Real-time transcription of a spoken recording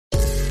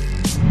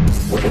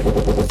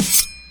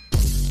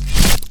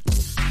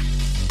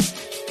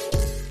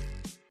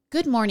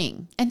Good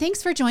morning, and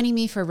thanks for joining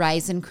me for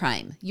Rise in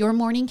Crime, your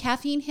morning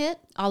caffeine hit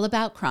all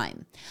about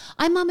crime.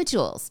 I'm Mama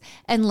Jules,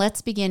 and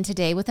let's begin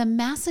today with a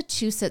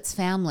Massachusetts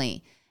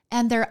family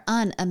and their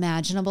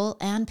unimaginable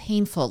and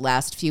painful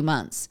last few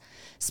months.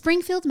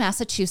 Springfield,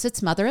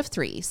 Massachusetts mother of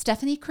three,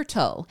 Stephanie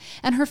Croteau,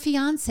 and her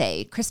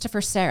fiancé,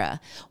 Christopher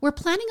Serra, were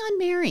planning on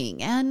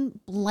marrying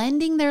and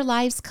blending their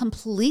lives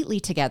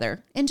completely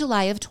together in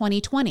July of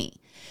 2020.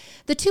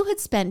 The two had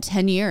spent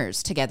 10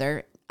 years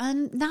together,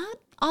 and not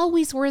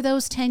always were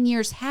those 10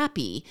 years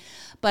happy,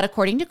 but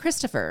according to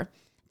Christopher,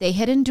 they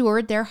had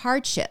endured their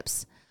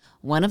hardships.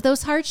 One of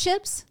those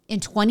hardships,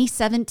 in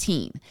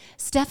 2017,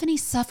 Stephanie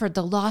suffered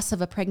the loss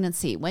of a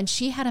pregnancy when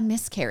she had a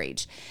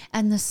miscarriage,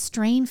 and the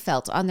strain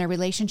felt on their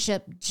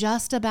relationship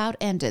just about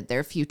ended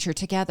their future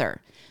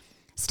together.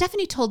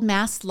 Stephanie told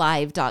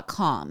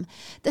MassLive.com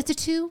that the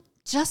two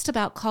just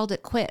about called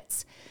it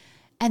quits.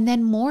 And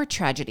then more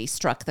tragedy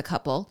struck the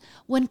couple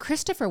when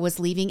Christopher was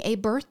leaving a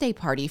birthday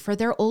party for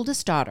their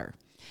oldest daughter.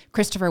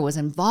 Christopher was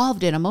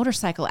involved in a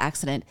motorcycle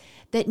accident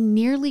that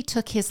nearly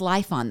took his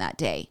life on that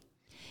day.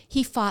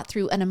 He fought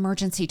through an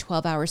emergency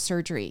 12-hour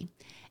surgery,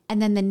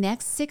 and then the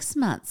next 6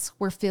 months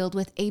were filled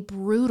with a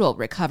brutal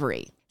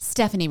recovery.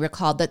 Stephanie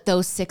recalled that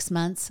those 6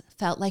 months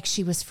felt like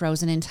she was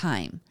frozen in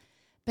time,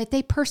 but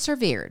they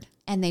persevered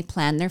and they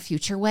planned their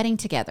future wedding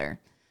together.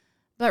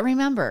 But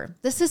remember,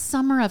 this is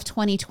summer of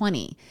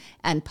 2020,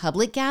 and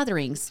public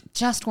gatherings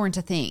just weren't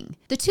a thing.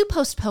 The two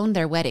postponed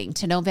their wedding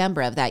to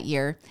November of that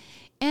year,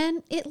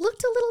 and it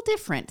looked a little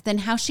different than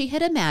how she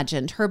had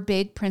imagined her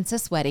big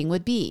princess wedding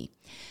would be.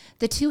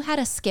 The two had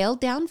a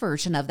scaled-down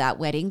version of that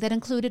wedding that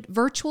included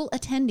virtual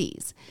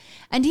attendees.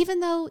 And even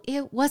though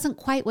it wasn't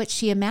quite what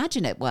she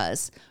imagined it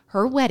was,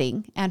 her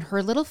wedding and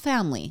her little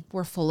family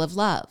were full of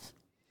love.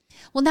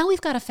 Well, now we've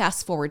got to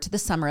fast forward to the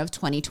summer of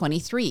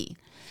 2023.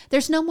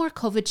 There's no more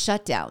COVID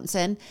shutdowns,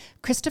 and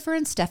Christopher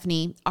and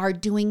Stephanie are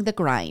doing the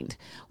grind,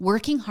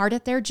 working hard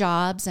at their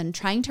jobs and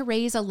trying to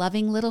raise a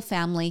loving little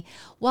family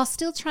while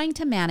still trying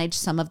to manage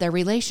some of their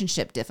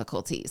relationship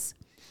difficulties.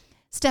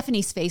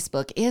 Stephanie's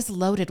Facebook is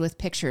loaded with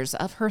pictures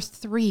of her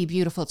 3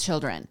 beautiful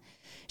children.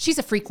 She's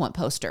a frequent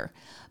poster,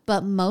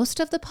 but most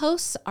of the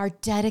posts are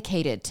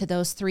dedicated to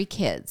those 3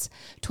 kids,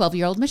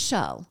 12-year-old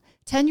Michelle,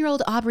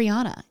 10-year-old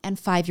Aubriana, and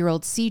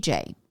 5-year-old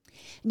CJ.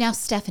 Now,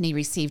 Stephanie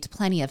received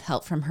plenty of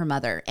help from her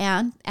mother,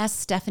 and as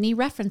Stephanie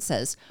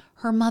references,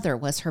 her mother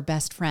was her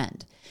best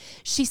friend.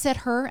 She said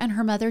her and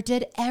her mother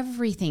did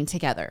everything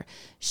together,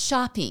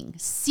 shopping,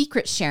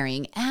 secret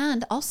sharing,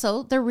 and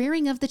also the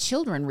rearing of the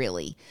children,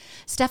 really.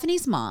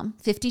 Stephanie's mom,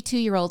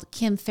 52-year-old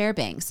Kim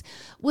Fairbanks,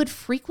 would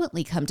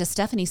frequently come to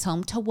Stephanie's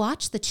home to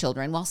watch the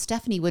children while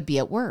Stephanie would be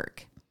at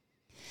work.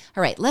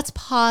 All right, let's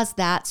pause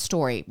that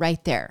story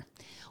right there.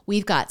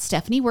 We've got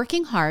Stephanie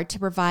working hard to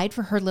provide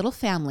for her little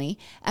family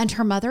and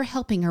her mother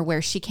helping her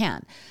where she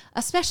can,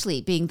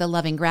 especially being the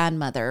loving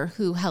grandmother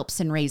who helps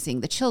in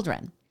raising the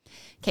children.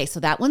 Okay, so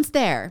that one's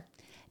there.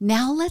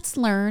 Now let's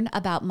learn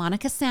about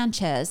Monica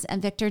Sanchez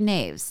and Victor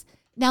Neves.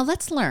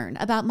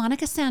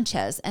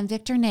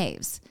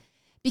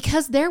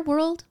 Because their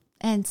world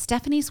and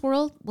Stephanie's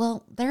world,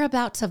 well, they're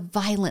about to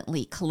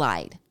violently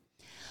collide.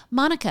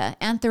 Monica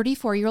and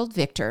 34-year-old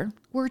Victor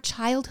were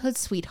childhood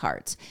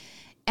sweethearts.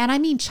 And I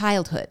mean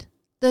childhood.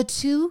 The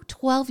two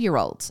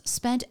 12-year-olds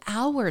spent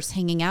hours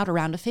hanging out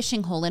around a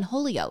fishing hole in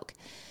Holyoke.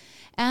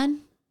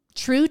 And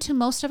true to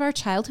most of our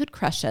childhood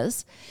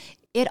crushes,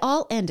 it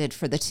all ended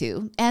for the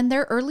two, and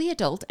their early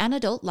adult and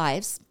adult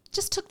lives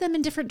just took them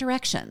in different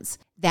directions.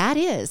 That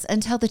is,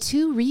 until the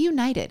two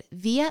reunited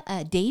via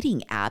a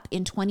dating app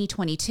in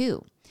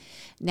 2022.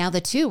 Now the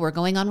two were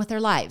going on with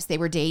their lives. They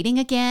were dating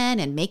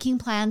again and making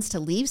plans to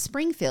leave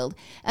Springfield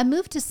and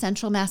move to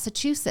central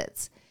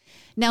Massachusetts.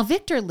 Now,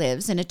 Victor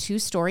lives in a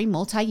 2-story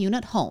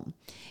multi-unit home.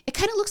 It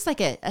kind of looks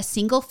like a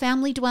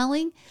single-family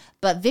dwelling,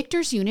 but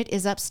Victor's unit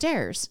is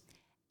upstairs.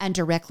 And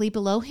directly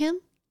below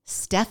him,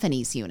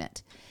 Stephanie's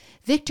unit.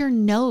 Victor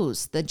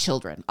knows the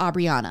children,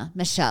 Aubriana,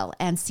 Michelle,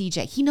 and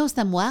CJ. He knows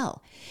them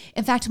well.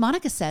 In fact,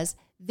 Monica says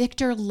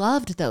Victor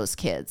loved those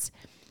kids.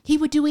 He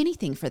would do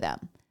anything for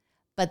them.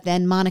 But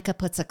then Monica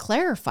puts a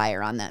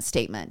clarifier on that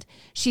statement.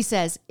 She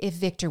says if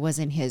Victor was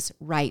in his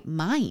right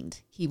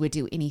mind, he would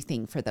do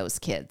anything for those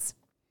kids.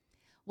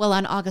 Well,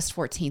 on August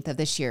 14th of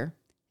this year,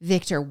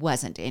 Victor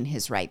wasn't in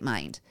his right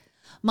mind.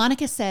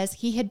 Monica says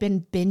he had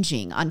been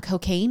binging on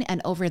cocaine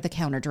and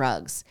over-the-counter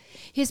drugs.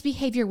 His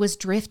behavior was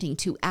drifting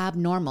to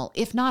abnormal,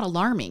 if not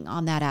alarming,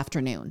 on that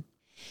afternoon.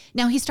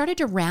 Now, he started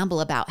to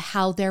ramble about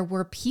how there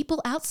were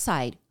people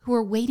outside who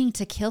were waiting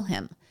to kill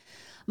him.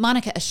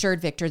 Monica assured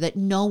Victor that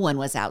no one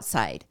was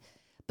outside,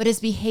 but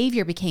his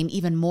behavior became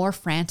even more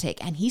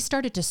frantic, and he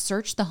started to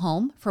search the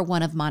home for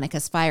one of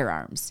Monica's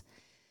firearms.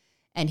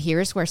 And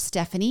here's where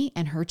Stephanie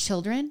and her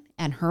children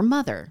and her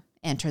mother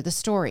enter the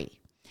story.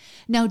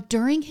 Now,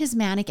 during his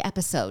manic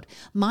episode,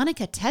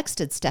 Monica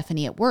texted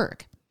Stephanie at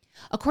work.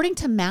 According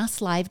to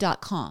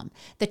masslive.com,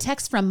 the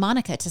text from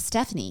Monica to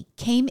Stephanie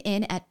came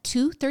in at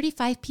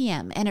 2:35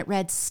 p.m. and it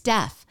read,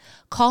 "Steph,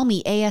 call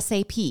me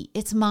ASAP.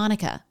 It's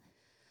Monica."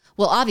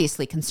 Well,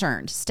 obviously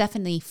concerned,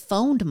 Stephanie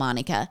phoned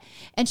Monica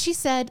and she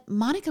said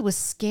Monica was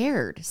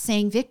scared,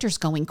 saying Victor's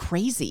going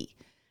crazy.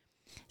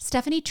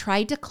 Stephanie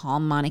tried to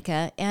calm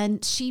Monica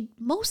and she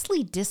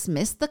mostly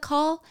dismissed the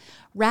call,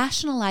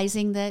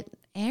 rationalizing that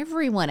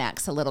everyone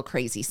acts a little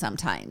crazy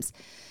sometimes.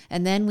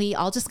 And then we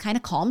all just kind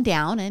of calm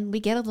down and we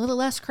get a little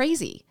less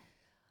crazy.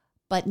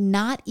 But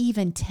not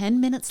even 10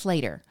 minutes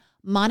later,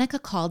 Monica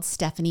called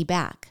Stephanie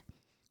back.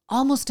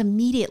 Almost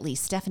immediately,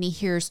 Stephanie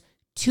hears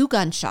 2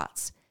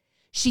 gunshots.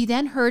 She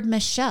then heard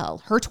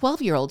Michelle, her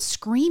 12-year-old,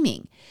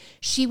 screaming.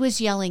 She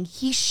was yelling,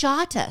 "He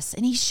shot us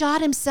and he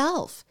shot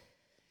himself."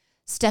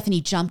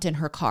 Stephanie jumped in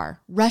her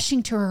car,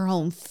 rushing to her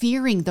home,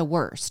 fearing the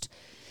worst.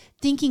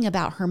 Thinking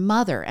about her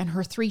mother and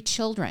her 3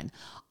 children,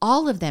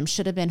 all of them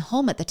should have been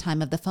home at the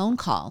time of the phone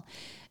call.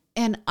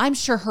 And I'm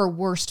sure her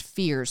worst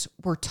fears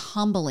were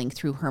tumbling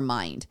through her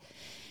mind.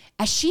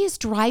 As she is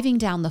driving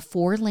down the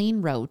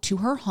 4-lane road to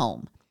her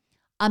home,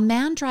 a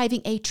man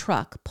driving a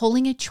truck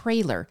pulling a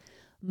trailer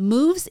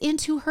moves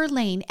into her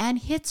lane and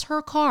hits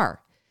her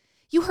car.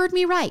 You heard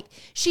me right.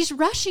 She's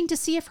rushing to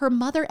see if her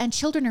mother and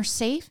children are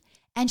safe,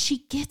 and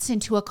she gets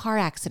into a car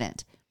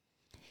accident.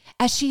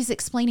 As she's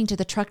explaining to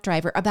the truck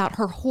driver about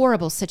her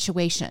horrible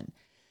situation,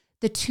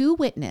 the 2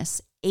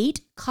 witness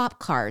 8 cop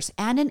cars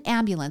and an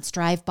ambulance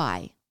drive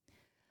by.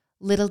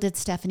 Little did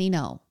Stephanie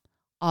know,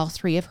 all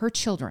 3 of her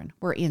children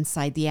were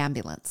inside the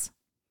ambulance.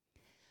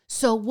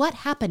 So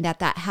what happened at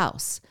that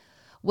house?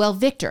 Well,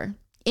 Victor,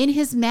 in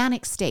his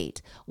manic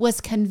state,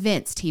 was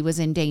convinced he was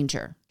in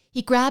danger.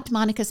 He grabbed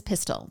Monica's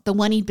pistol, the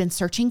one he'd been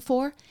searching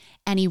for,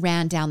 and he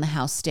ran down the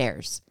house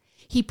stairs.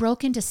 He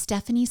broke into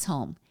Stephanie's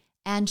home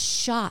and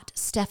shot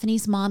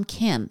Stephanie's mom,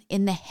 Kim,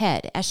 in the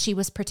head as she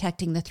was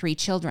protecting the 3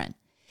 children.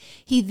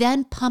 He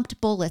then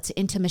pumped bullets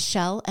into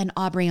Michelle and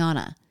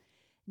Aubriana.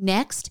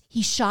 Next,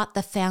 he shot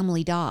the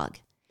family dog.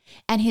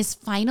 And his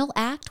final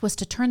act was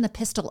to turn the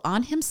pistol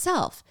on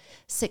himself,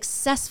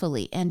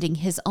 successfully ending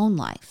his own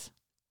life.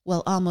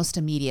 Well, almost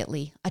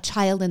immediately, a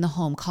child in the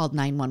home called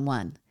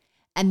 911.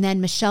 And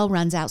then Michelle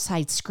runs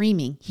outside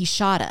screaming, "He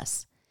shot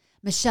us."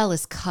 Michelle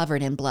is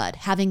covered in blood,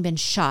 having been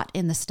shot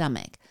in the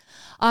stomach.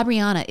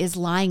 Aubriana is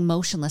lying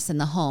motionless in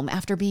the home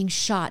after being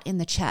shot in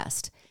the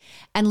chest.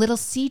 And little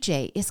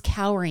CJ is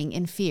cowering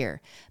in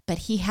fear, but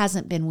he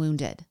hasn't been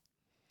wounded.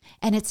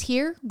 And it's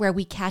here where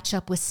we catch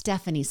up with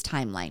Stephanie's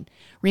timeline.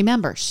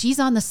 Remember, she's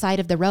on the side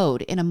of the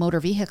road in a motor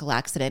vehicle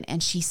accident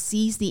and she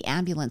sees the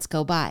ambulance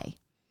go by.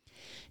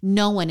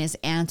 No one is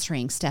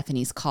answering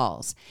Stephanie's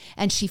calls,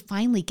 and she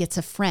finally gets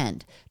a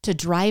friend to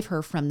drive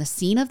her from the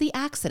scene of the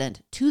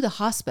accident to the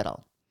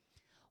hospital.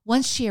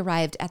 Once she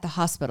arrived at the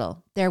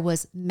hospital, there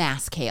was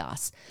mass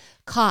chaos.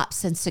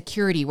 Cops and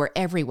security were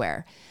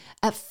everywhere.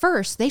 At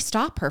first, they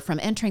stop her from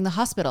entering the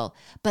hospital,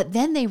 but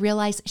then they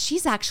realize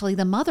she's actually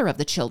the mother of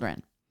the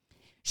children.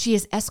 She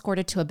is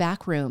escorted to a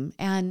back room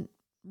and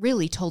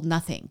really told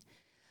nothing.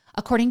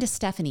 According to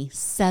Stephanie,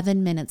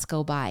 7 minutes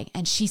go by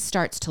and she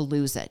starts to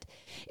lose it.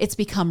 It's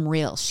become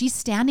real. She's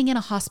standing in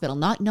a hospital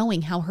not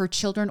knowing how her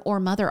children or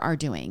mother are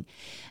doing.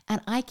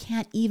 And I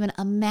can't even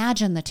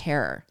imagine the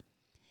terror.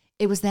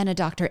 It was then a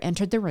doctor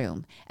entered the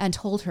room and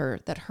told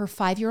her that her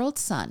 5-year-old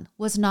son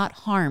was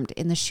not harmed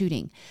in the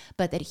shooting,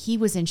 but that he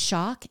was in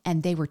shock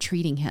and they were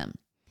treating him.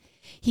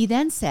 He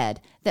then said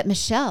that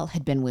Michelle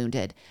had been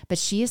wounded, but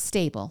she is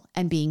stable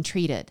and being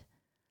treated.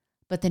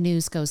 But the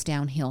news goes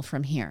downhill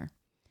from here.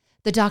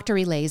 The doctor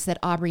relays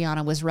that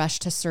Aubriana was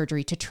rushed to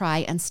surgery to try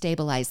and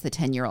stabilize the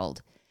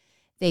 10-year-old.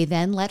 They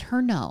then let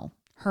her know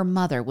her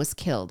mother was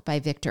killed by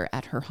Victor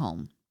at her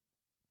home.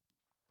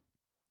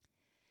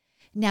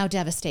 Now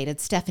devastated,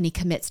 Stephanie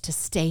commits to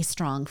stay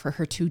strong for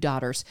her 2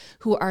 daughters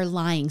who are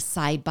lying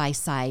side by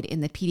side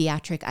in the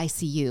pediatric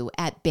ICU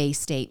at Bay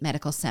State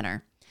Medical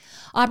Center.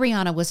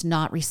 Aubriana was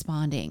not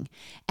responding,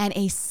 and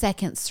a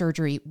second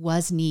surgery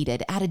was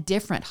needed at a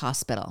different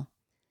hospital.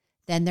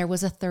 Then there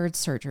was a 3rd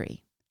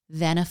surgery,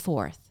 then a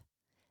 4th.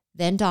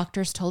 Then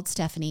doctors told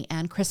Stephanie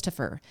and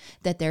Christopher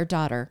that their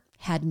daughter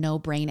had no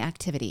brain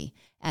activity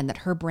and that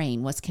her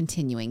brain was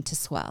continuing to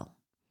swell.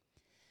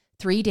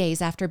 3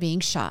 days after being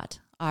shot,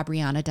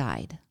 Aubriana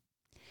died.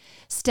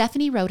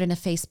 Stephanie wrote in a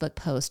Facebook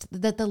post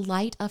that the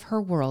light of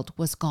her world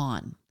was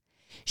gone.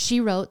 She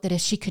wrote that if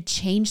she could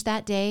change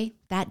that day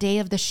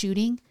of the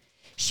shooting,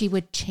 she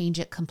would change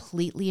it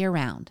completely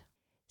around.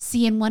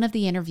 See, in one of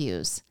the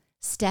interviews,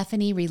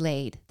 Stephanie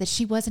relayed that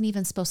she wasn't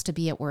even supposed to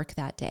be at work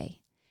that day.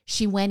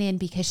 She went in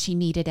because she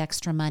needed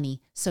extra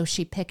money, so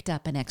she picked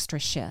up an extra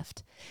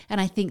shift. And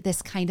I think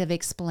this kind of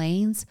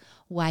explains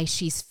why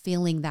she's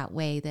feeling that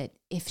way, that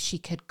if she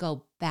could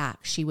go back,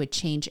 she would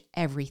change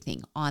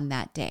everything on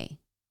that day.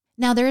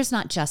 Now, there is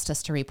not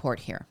justice to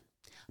report here.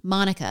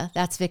 Monica,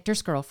 that's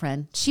Victor's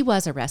girlfriend, she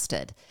was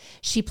arrested.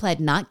 She pled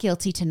not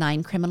guilty to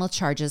 9 criminal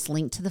charges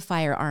linked to the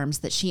firearms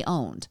that she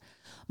owned.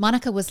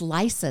 Monica was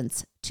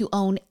licensed to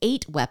own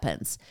 8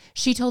 weapons.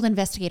 She told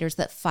investigators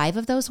that 5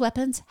 of those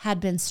weapons had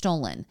been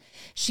stolen.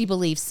 She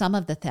believes some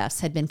of the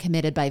thefts had been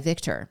committed by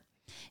Victor.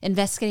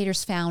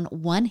 Investigators found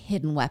 1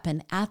 hidden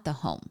weapon at the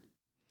home.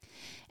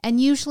 And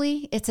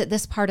usually it's at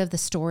this part of the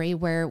story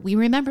where we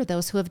remember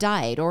those who have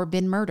died or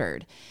been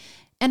murdered.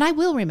 And I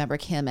will remember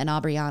Kim and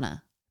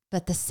Aubriana,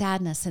 but the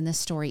sadness in this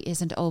story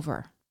isn't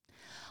over.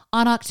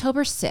 On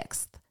October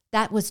 6th,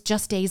 that was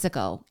just days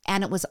ago,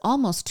 and it was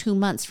almost 2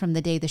 months from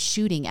the day the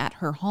shooting at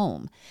her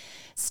home,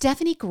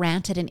 Stephanie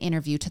granted an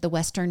interview to the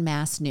Western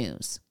Mass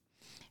News.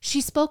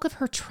 She spoke of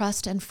her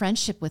trust and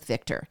friendship with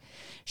Victor.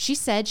 She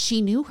said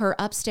she knew her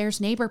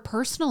upstairs neighbor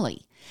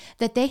personally,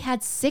 that they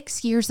had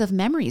 6 years of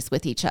memories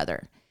with each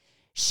other.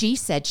 She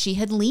said she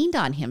had leaned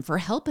on him for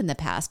help in the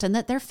past and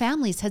that their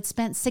families had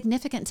spent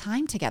significant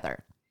time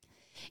together.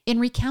 In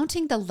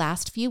recounting the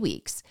last few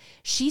weeks,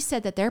 she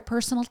said that their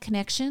personal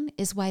connection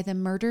is why the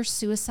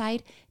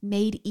murder-suicide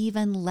made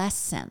even less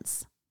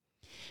sense.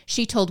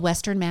 She told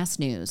Western Mass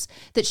News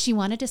that she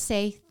wanted to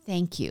say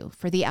thank you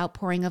for the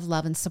outpouring of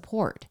love and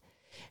support.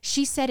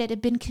 She said it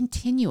had been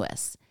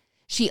continuous.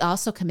 She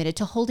also committed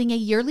to holding a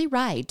yearly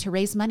ride to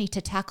raise money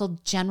to tackle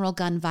general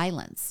gun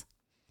violence.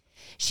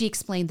 She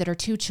explained that her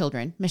 2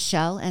 children,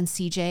 Michelle and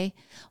CJ,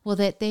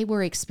 that they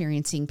were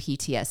experiencing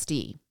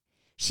PTSD.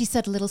 She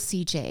said little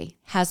CJ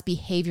has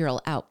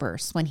behavioral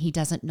outbursts when he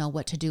doesn't know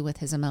what to do with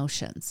his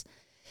emotions.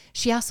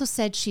 She also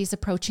said she's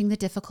approaching the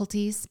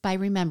difficulties by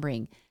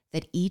remembering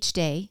that each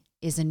day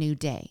is a new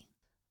day.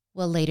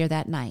 Well, later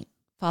that night,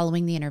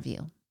 following the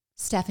interview,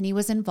 Stephanie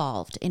was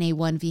involved in a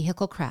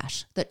 1-vehicle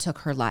crash that took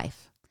her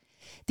life.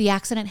 The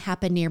accident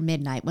happened near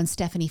midnight when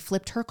Stephanie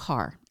flipped her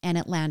car and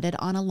it landed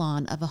on a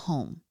lawn of a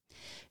home.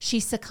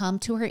 She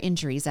succumbed to her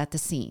injuries at the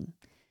scene.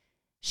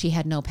 She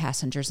had no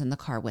passengers in the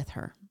car with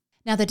her.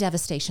 Now, the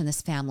devastation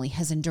this family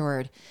has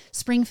endured.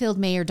 Springfield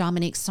Mayor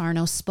Dominique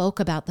Sarno spoke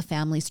about the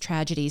family's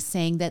tragedies,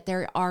 saying that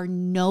there are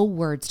no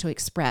words to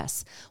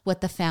express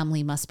what the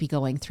family must be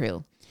going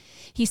through.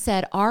 He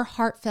said, "Our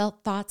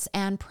heartfelt thoughts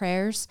and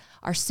prayers,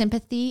 our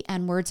sympathy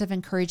and words of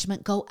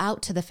encouragement go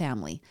out to the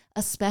family,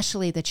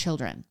 especially the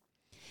children."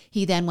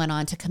 He then went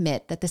on to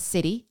commit that the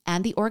city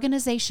and the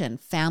organization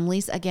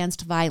Families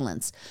Against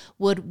Violence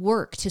would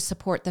work to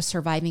support the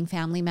surviving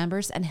family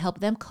members and help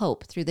them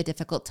cope through the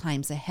difficult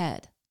times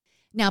ahead.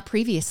 Now,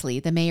 previously,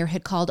 the mayor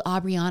had called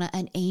Aubriana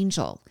an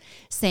angel,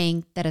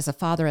 saying that as a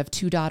father of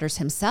 2 daughters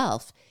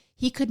himself,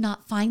 he could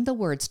not find the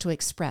words to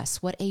express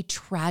what a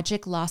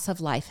tragic loss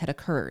of life had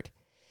occurred.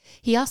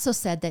 He also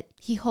said that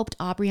he hoped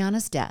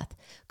Aubriana's death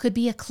could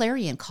be a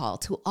clarion call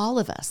to all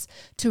of us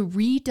to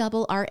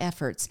redouble our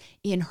efforts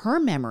in her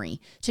memory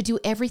to do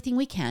everything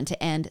we can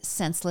to end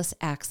senseless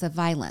acts of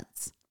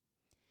violence.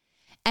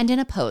 And in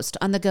a post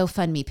on the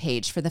GoFundMe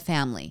page for the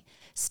family,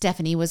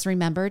 Stephanie was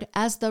remembered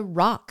as the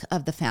rock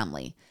of the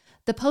family.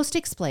 The post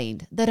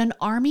explained that an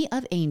army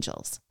of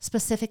angels,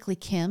 specifically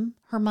Kim,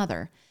 her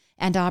mother,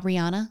 and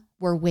Aubriana,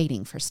 were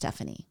waiting for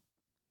Stephanie.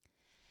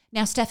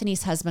 Now,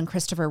 Stephanie's husband,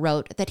 Christopher,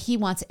 wrote that he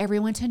wants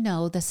everyone to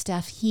know the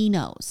Steph he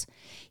knows.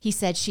 He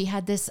said she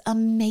had this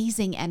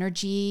amazing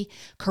energy,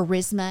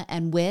 charisma,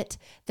 and wit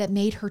that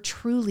made her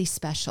truly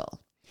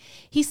special.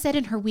 He said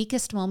in her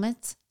weakest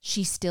moments,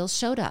 she still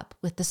showed up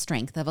with the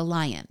strength of a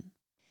lion.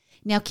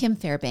 Now, Kim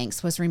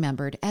Fairbanks was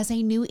remembered as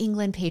a New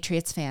England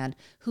Patriots fan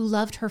who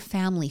loved her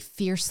family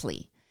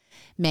fiercely.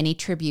 Many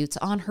tributes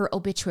on her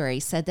obituary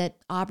said that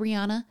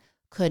Aubriana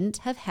couldn't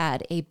have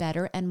had a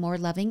better and more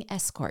loving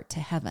escort to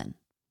heaven.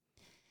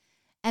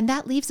 And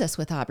that leaves us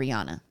with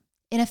Aubriana.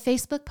 In a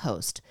Facebook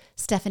post,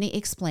 Stephanie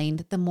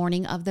explained the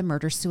morning of the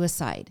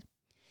murder-suicide.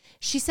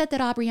 She said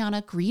that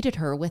Aubriana greeted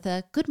her with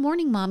a "Good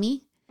morning,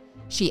 Mommy."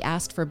 She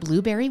asked for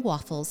blueberry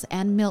waffles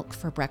and milk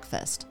for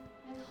breakfast.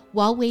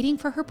 While waiting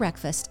for her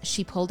breakfast,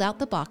 she pulled out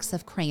the box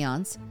of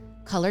crayons,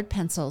 colored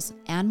pencils,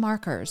 and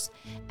markers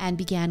and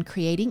began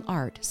creating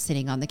art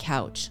sitting on the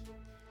couch.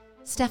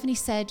 Stephanie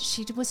said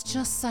she was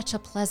just such a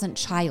pleasant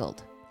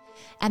child,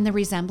 and the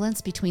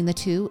resemblance between the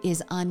two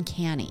is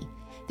uncanny.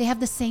 They have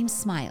the same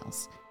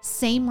smiles,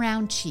 same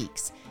round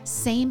cheeks,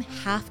 same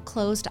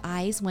half-closed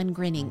eyes when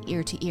grinning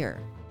ear to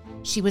ear.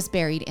 She was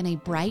buried in a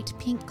bright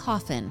pink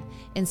coffin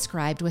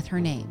inscribed with her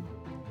name.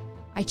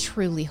 I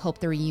truly hope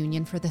the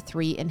reunion for the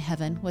 3 in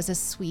heaven was as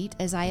sweet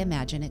as I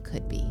imagine it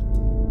could be.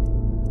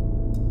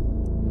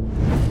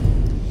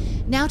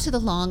 Now to the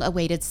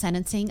long-awaited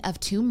sentencing of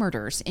 2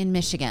 murders in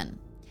Michigan.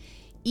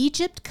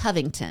 Egypt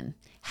Covington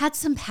had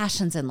some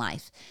passions in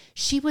life.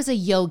 She was a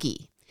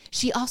yogi.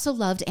 She also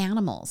loved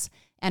animals.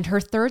 And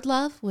her third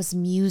love was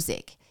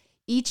music.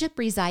 Egypt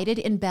resided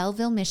in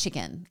Belleville,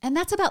 Michigan, and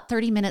that's about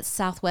 30 minutes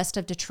southwest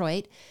of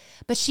Detroit,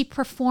 but she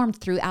performed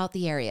throughout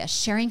the area,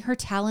 sharing her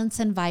talents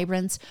and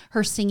vibrance,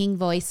 her singing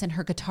voice, and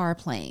her guitar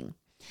playing.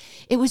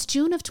 It was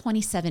June of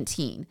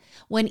 2017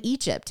 when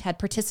Egypt had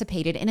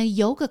participated in a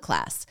yoga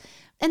class,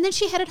 and then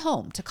she headed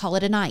home to call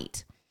it a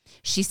night.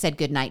 She said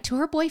goodnight to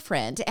her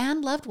boyfriend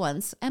and loved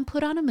ones and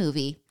put on a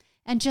movie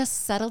and just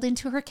settled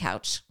into her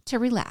couch to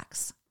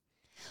relax.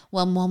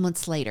 Well,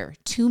 moments later,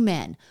 2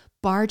 men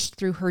barged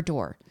through her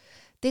door.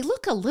 they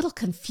look a little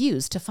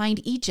confused to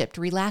find Egypt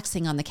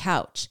relaxing on the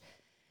couch.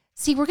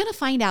 See, we're going to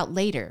find out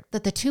later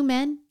that the two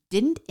men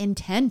didn't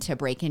intend to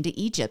break into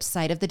Egypt's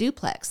side of the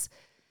duplex.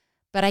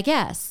 But I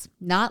guess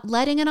not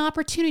letting an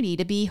opportunity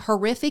to be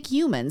horrific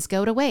humans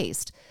go to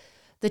waste,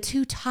 the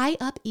two tie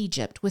up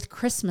Egypt with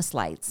Christmas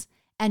lights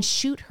and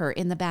shoot her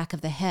in the back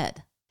of the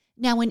head.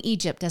 Now, when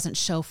Egypt doesn't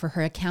show for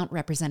her account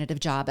representative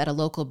job at a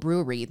local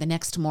brewery the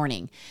next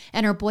morning,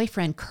 and her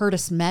boyfriend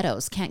Curtis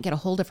Meadows can't get a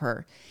hold of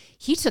her,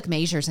 he took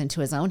measures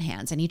into his own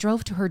hands and he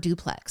drove to her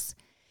duplex.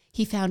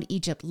 He found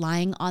Egypt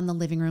lying on the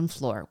living room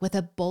floor with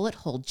a bullet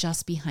hole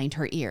just behind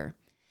her ear.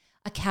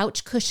 A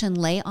couch cushion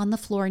lay on the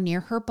floor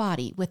near her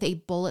body with a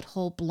bullet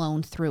hole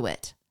blown through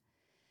it.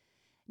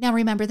 Now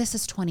remember, this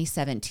is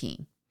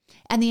 2017,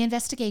 and the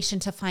investigation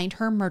to find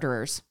her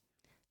murderers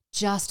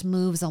just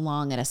moves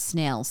along at a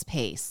snail's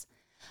pace.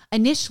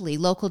 Initially,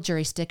 local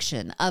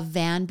jurisdiction of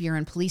Van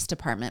Buren Police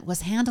Department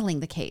was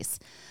handling the case,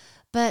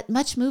 but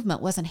much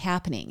movement wasn't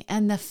happening,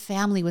 and the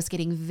family was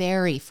getting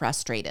very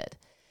frustrated.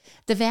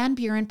 The Van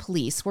Buren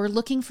police were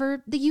looking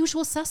for the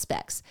usual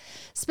suspects,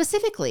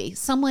 specifically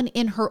someone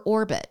in her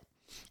orbit.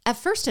 At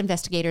first,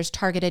 investigators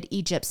targeted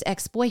Egypt's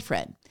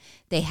ex-boyfriend.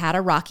 They had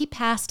a rocky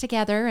past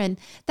together, and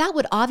that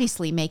would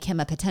obviously make him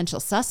a potential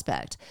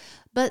suspect,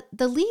 but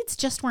the leads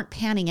just weren't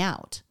panning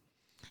out.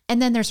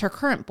 And then there's her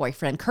current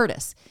boyfriend,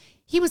 Curtis.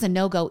 He was a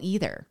no-go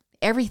either.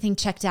 Everything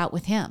checked out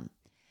with him.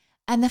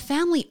 And the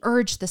family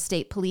urged the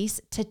state police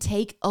to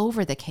take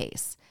over the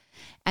case.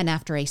 And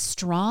after a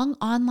strong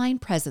online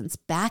presence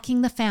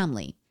backing the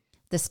family,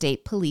 the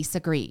state police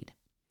agreed.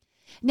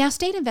 Now,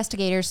 state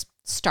investigators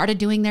started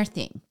doing their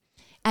thing.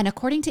 And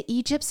according to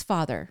Egypt's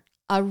father,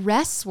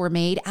 arrests were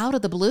made out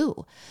of the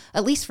blue,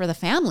 at least for the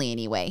family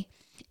anyway.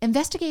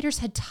 Investigators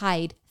had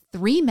tied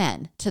 3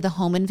 men to the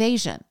home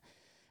invasion.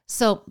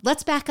 So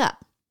let's back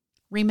up.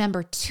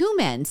 Remember, 2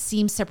 men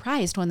seemed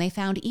surprised when they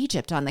found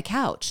Egypt on the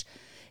couch.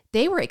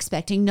 They were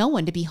expecting no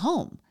one to be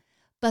home.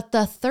 But the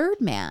 3rd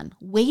man,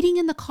 waiting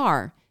in the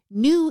car,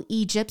 knew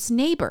Egypt's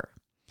neighbor.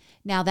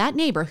 Now, that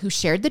neighbor who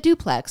shared the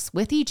duplex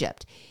with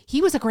Egypt,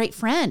 he was a great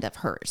friend of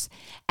hers,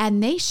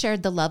 and they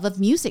shared the love of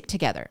music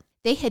together.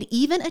 They had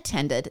even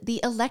attended the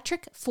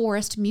Electric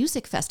Forest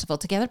Music Festival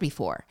together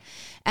before,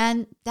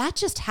 and that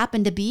just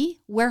happened to be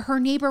where her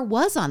neighbor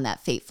was on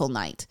that fateful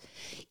night.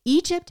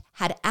 Egypt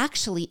had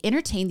actually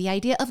entertained the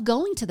idea of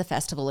going to the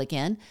festival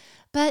again,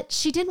 but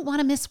she didn't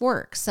want to miss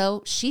work,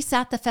 so she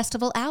sat the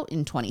festival out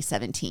in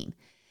 2017.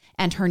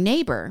 And her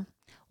neighbor,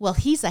 well,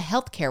 he's a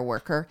healthcare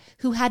worker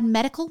who had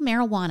medical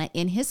marijuana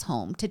in his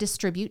home to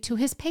distribute to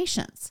his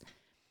patients.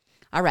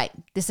 All right,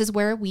 this is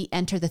where we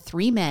enter the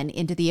 3 men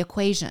into the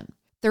equation.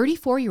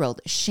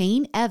 34-year-old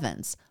Shane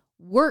Evans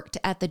worked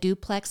at the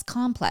duplex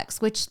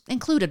complex, which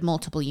included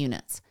multiple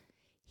units.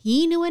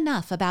 He knew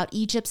enough about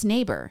Egypt's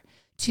neighbor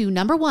to,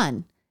 number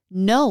 1,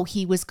 know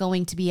he was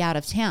going to be out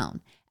of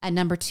town, and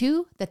number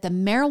 2, that the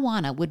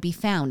marijuana would be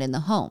found in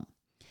the home.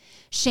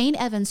 Shane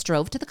Evans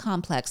drove to the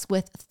complex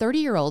with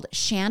 30-year-old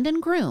Shandon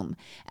Groom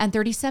and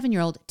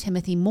 37-year-old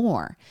Timothy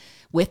Moore,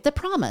 with the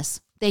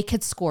promise they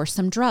could score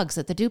some drugs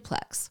at the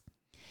duplex.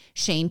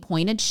 Shane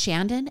pointed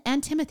Shandon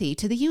and Timothy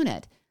to the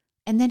unit,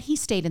 and then he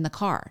stayed in the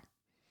car.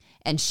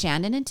 And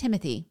Shandon and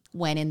Timothy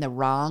went in the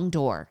wrong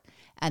door,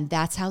 and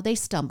that's how they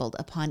stumbled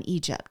upon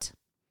Egypt.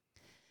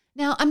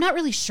 Now, I'm not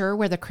really sure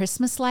where the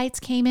Christmas lights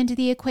came into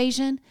the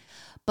equation,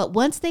 but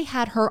once they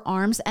had her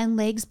arms and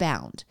legs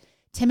bound,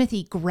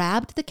 Timothy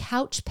grabbed the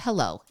couch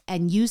pillow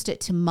and used it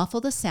to muffle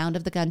the sound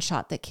of the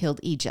gunshot that killed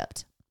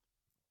Egypt.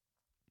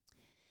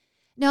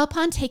 Now,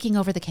 upon taking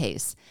over the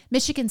case,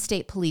 Michigan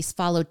State Police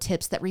followed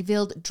tips that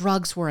revealed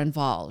drugs were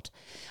involved.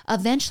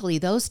 Eventually,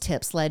 those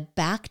tips led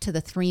back to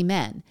the 3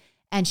 men,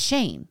 and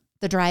Shane,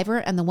 the driver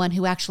and the one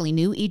who actually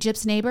knew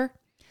Egypt's neighbor,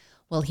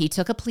 well, he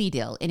took a plea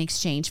deal in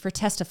exchange for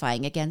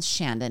testifying against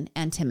Shandon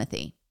and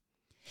Timothy.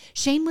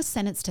 Shane was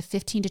sentenced to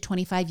 15 to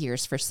 25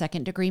 years for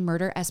second-degree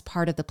murder as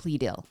part of the plea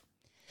deal.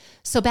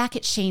 So back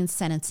at Shane's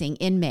sentencing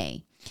in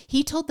May,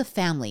 he told the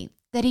family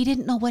that he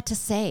didn't know what to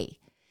say.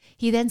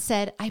 He then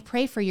said, "I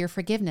pray for your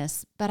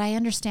forgiveness, but I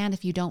understand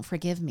if you don't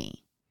forgive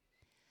me."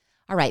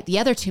 All right, the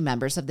other 2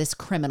 members of this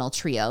criminal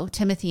trio,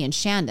 Timothy and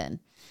Shandon,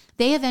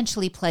 they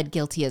eventually pled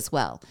guilty as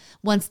well,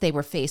 once they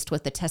were faced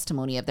with the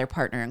testimony of their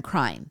partner in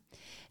crime.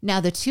 Now,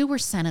 the 2 were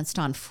sentenced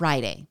on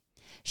Friday.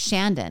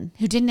 Shandon,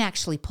 who didn't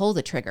actually pull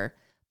the trigger,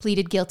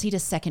 pleaded guilty to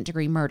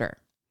second-degree murder.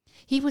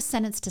 He was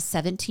sentenced to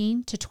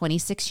 17 to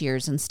 26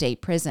 years in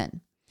state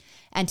prison.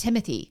 And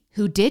Timothy,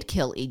 who did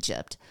kill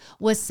Egypt,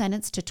 was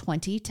sentenced to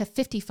 20 to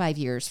 55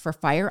 years for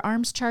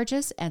firearms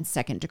charges and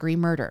second-degree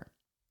murder.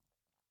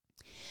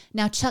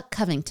 Now, Chuck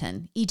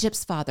Covington,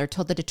 Egypt's father,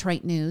 told the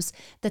Detroit News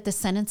that the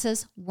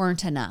sentences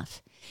weren't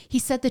enough. He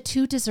said the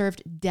 2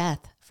 deserved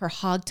death for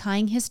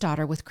hog-tying his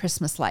daughter with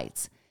Christmas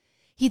lights.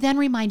 He then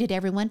reminded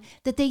everyone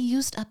that they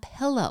used a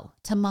pillow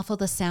to muffle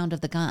the sound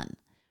of the gun.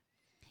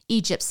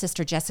 Egypt's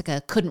sister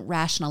Jessica couldn't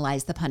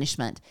rationalize the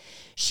punishment.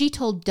 She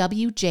told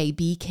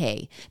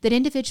WJBK that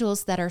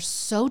individuals that are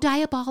so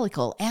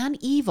diabolical and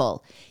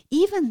evil,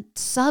 even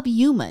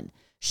subhuman,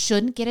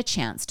 shouldn't get a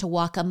chance to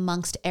walk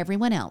amongst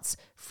everyone else,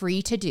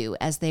 free to do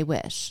as they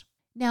wish.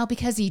 Now,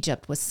 because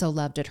Egypt was so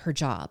loved at her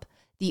job,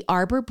 the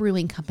Arbor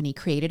Brewing Company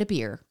created a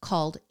beer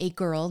called A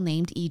Girl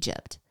Named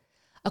Egypt.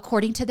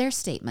 According to their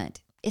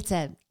statement, it's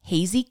a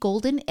hazy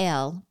golden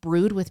ale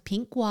brewed with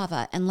pink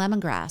guava and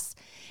lemongrass,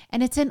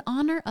 and it's in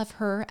honor of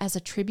her as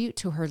a tribute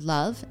to her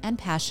love and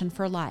passion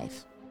for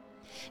life.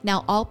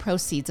 Now, all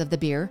proceeds of the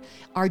beer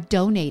are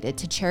donated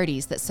to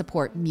charities that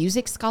support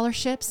music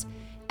scholarships,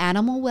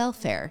 animal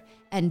welfare,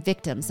 and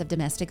victims of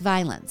domestic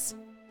violence.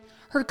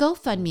 Her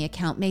GoFundMe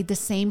account made the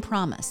same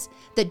promise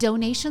that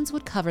donations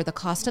would cover the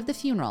cost of the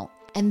funeral,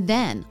 and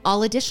then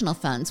all additional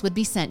funds would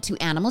be sent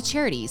to animal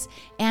charities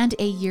and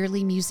a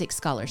yearly music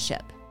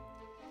scholarship.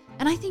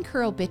 And I think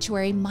her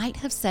obituary might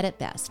have said it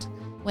best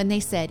when they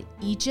said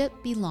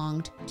Egypt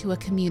belonged to a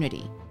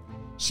community.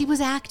 She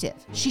was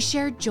active, she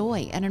shared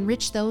joy and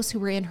enriched those who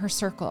were in her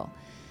circle.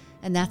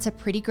 And that's a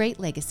pretty great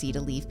legacy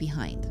to leave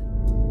behind.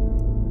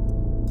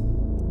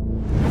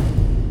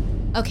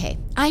 Okay,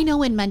 I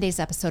know in Monday's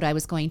episode I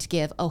was going to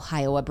give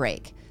Ohio a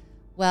break.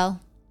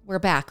 Well, we're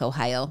back,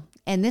 Ohio.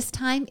 And this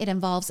time it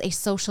involves a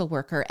social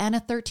worker and a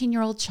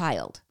 13-year-old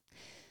child.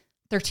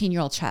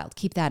 13-year-old child,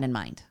 keep that in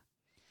mind.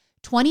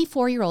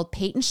 24-year-old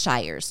Peyton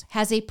Shires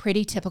has a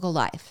pretty typical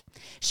life.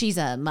 She's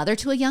a mother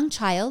to a young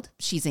child,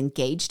 she's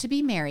engaged to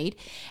be married,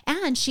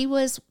 and she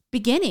was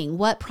beginning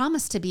what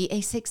promised to be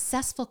a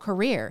successful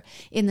career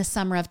in the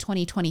summer of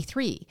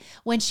 2023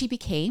 when she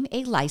became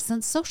a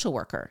licensed social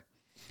worker.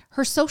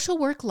 Her social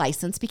work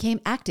license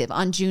became active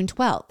on June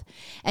 12th,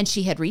 and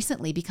she had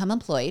recently become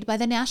employed by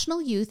the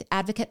National Youth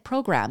Advocate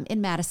Program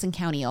in Madison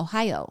County,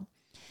 Ohio.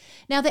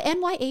 Now, the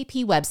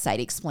NYAP website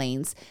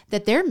explains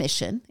that their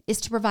mission is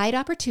to provide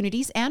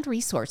opportunities and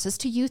resources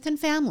to youth and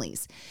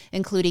families,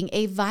 including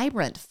a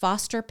vibrant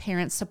foster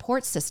parent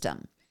support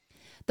system.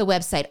 The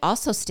website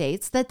also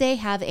states that they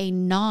have a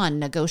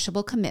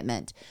non-negotiable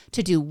commitment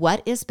to do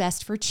what is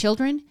best for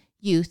children,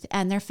 youth,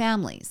 and their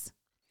families.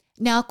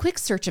 Now, a quick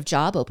search of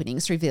job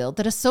openings revealed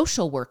that a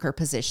social worker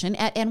position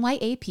at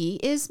NYAP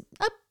is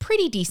a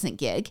pretty decent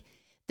gig.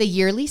 The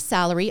yearly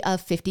salary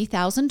of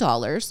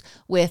 $50,000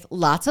 with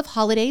lots of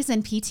holidays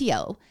and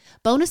PTO,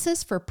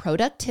 bonuses for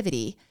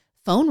productivity,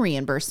 phone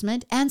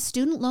reimbursement, and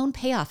student loan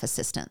payoff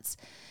assistance.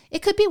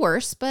 It could be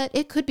worse, but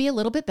it could be a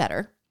little bit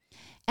better.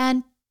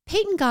 And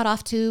Peyton got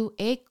off to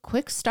a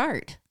quick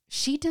start.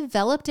 She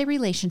developed a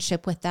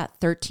relationship with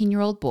that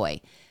 13-year-old boy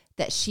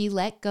that she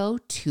let go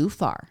too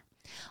far.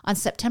 On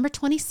September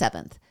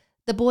 27th,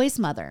 the boy's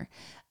mother,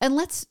 and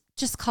let's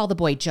just call the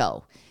boy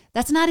Joe.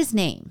 That's not his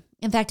name.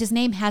 In fact, his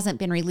name hasn't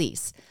been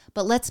released,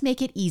 but let's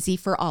make it easy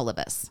for all of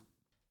us.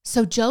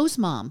 So Joe's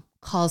mom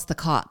calls the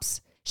cops.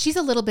 She's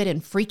a little bit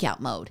in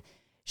freak-out mode.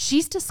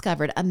 She's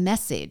discovered a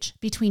message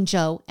between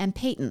Joe and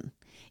Peyton.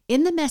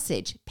 In the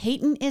message,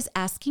 Peyton is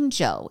asking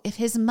Joe if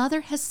his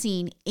mother has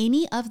seen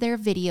any of their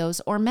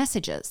videos or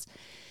messages.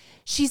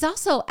 She's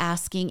also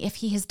asking if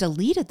he has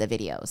deleted the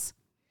videos.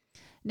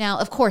 Now,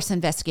 of course,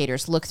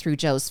 investigators look through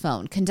Joe's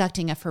phone,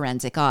 conducting a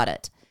forensic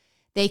audit.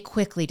 They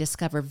quickly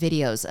discover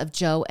videos of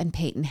Joe and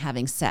Peyton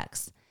having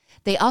sex.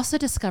 They also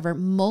discover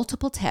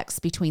multiple texts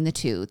between the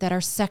two that are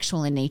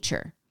sexual in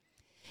nature.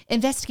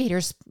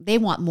 Investigators, they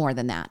want more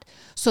than that.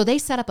 So they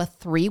set up a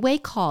three-way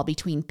call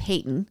between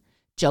Peyton,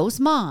 Joe's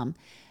mom,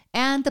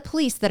 and the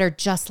police that are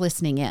just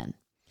listening in.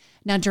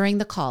 Now, during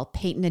the call,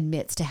 Peyton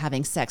admits to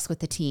having sex with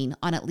the teen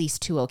on at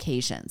least 2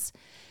 occasions.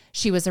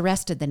 She was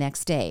arrested the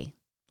next day,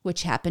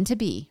 which happened to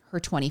be her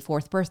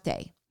 24th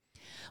birthday.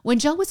 When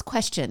Joe was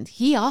questioned,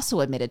 he also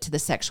admitted to the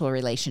sexual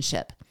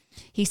relationship.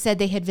 He said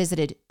they had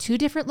visited 2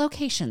 different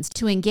locations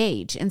to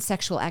engage in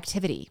sexual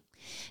activity.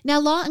 Now,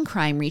 Law and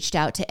Crime reached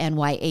out to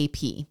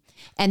NYAP,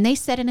 and they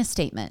said in a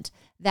statement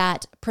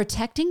that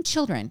protecting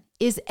children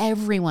is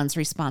everyone's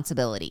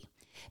responsibility.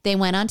 They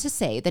went on to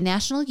say the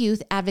National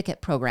Youth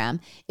Advocate Program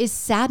is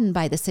saddened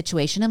by the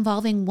situation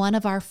involving one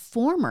of our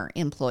former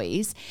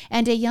employees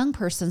and a young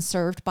person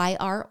served by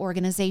our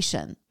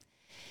organization.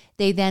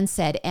 They then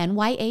said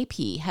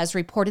NYAP has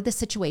reported the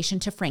situation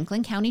to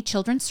Franklin County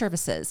Children's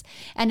Services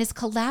and is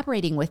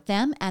collaborating with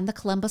them and the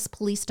Columbus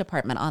Police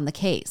Department on the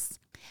case.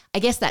 I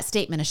guess that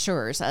statement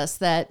assures us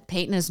that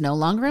Peyton is no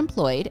longer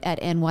employed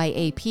at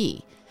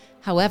NYAP.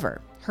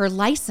 However, her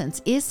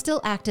license is still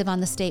active on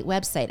the state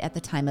website at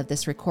the time of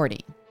this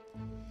recording.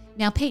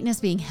 Now, Peyton is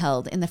being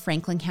held in the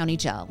Franklin County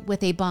Jail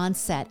with a bond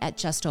set at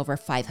just over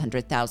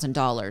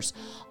 $500,000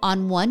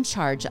 on one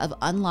charge of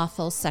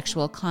unlawful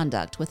sexual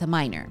conduct with a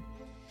minor.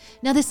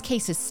 Now, this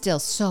case is still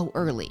so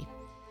early.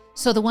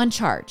 So the one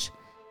charge,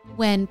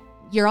 when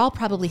you're all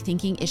probably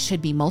thinking it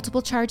should be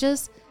multiple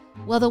charges,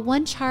 well, the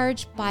one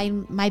charge, by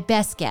my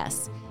best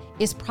guess,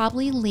 is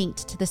probably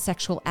linked to the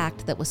sexual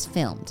act that was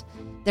filmed.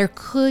 There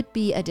could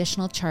be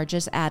additional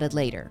charges added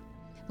later.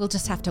 We'll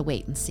just have to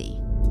wait and see.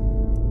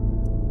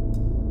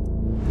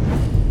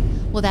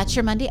 Well, that's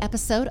your Monday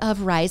episode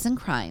of Rise in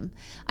Crime.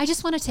 I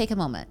just want to take a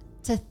moment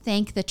to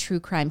thank the true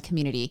crime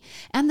community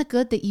and the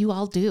good that you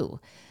all do.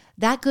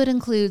 That good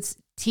includes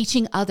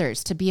teaching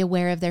others to be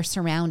aware of their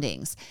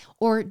surroundings,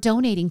 or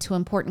donating to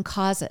important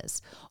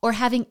causes, or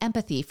having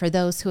empathy for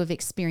those who have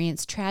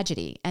experienced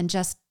tragedy, and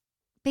just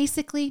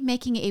basically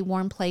making a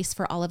warm place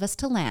for all of us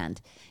to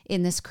land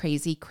in this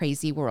crazy,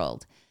 crazy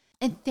world.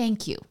 And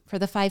thank you for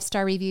the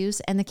 5-star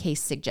reviews and the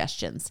case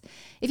suggestions.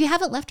 If you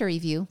haven't left a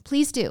review,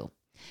 please do.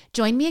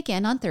 Join me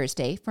again on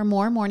Thursday for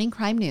more morning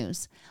crime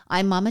news.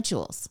 I'm Mama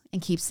Jules,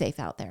 and keep safe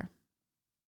out there.